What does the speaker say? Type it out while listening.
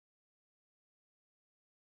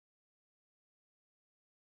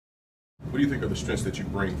What do you think are the strengths that you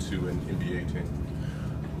bring to an NBA team?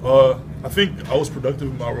 I think I was productive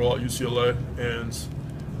in my role at UCLA, and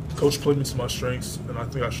coach played me to my strengths, and I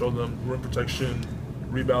think I showed them rim protection,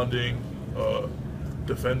 rebounding,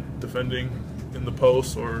 defending in the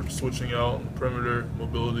post or switching out on the perimeter,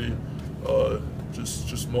 mobility,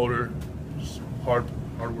 just motor, just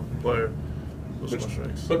hard-working player. Those are my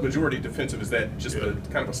strengths. But majority defensive, is that just a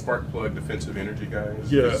kind of a spark plug defensive energy guy? Is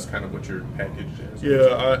this kind of what your package is?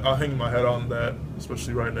 Yeah, I hang my hat on that,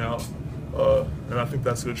 especially right now. And I think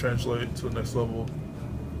that's going to translate to the next level.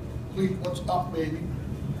 Please, what's up, baby?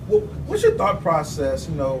 What's your thought process,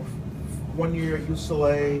 1 year at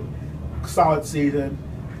UCLA, solid season,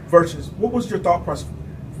 versus what was your thought process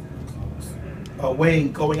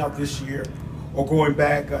weighing going out this year or going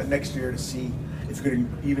back next year to see if you could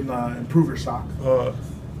even improve your stock?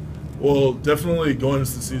 Well, definitely going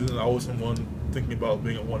into the season, I wasn't one thinking about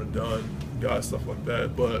being a one-and-done guy, stuff like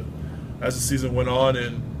that. But as the season went on,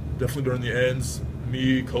 and definitely during the ends,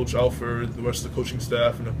 me, Coach Alford, the rest of the coaching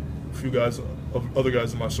staff, and a few guys, other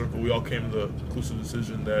guys in my circle, we all came to the conclusive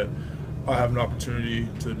decision that I have an opportunity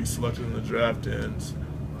to be selected in the draft, and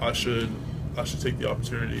I should take the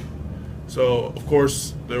opportunity. So, of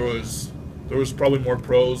course, there was probably more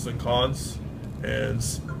pros than cons, and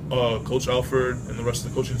Coach Alford and the rest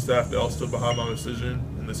of the coaching staff, they all stood behind my decision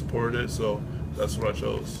and they supported it. So that's what I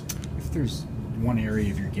chose. If there's one area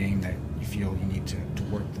of your game that you feel you need to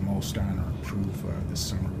work the most on or improve this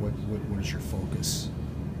summer, what is your focus?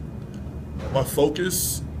 My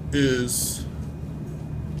focus is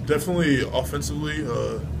definitely offensively.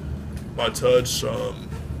 My touch,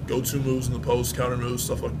 go-to moves in the post, counter moves,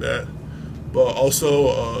 stuff like that. But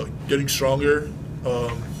also getting stronger,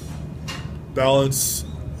 balance,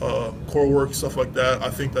 core work, stuff like that. I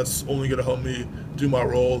think that's only going to help me do my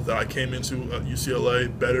role that I came into at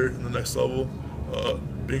UCLA better in the next level.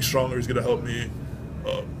 Being stronger is going to help me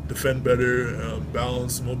defend better,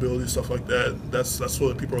 balance, mobility, stuff like that. That's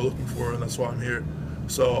what people are looking for, and that's why I'm here.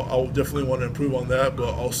 So I will definitely want to improve on that,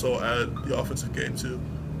 but also add the offensive game too.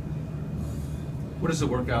 What does it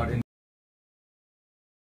work out in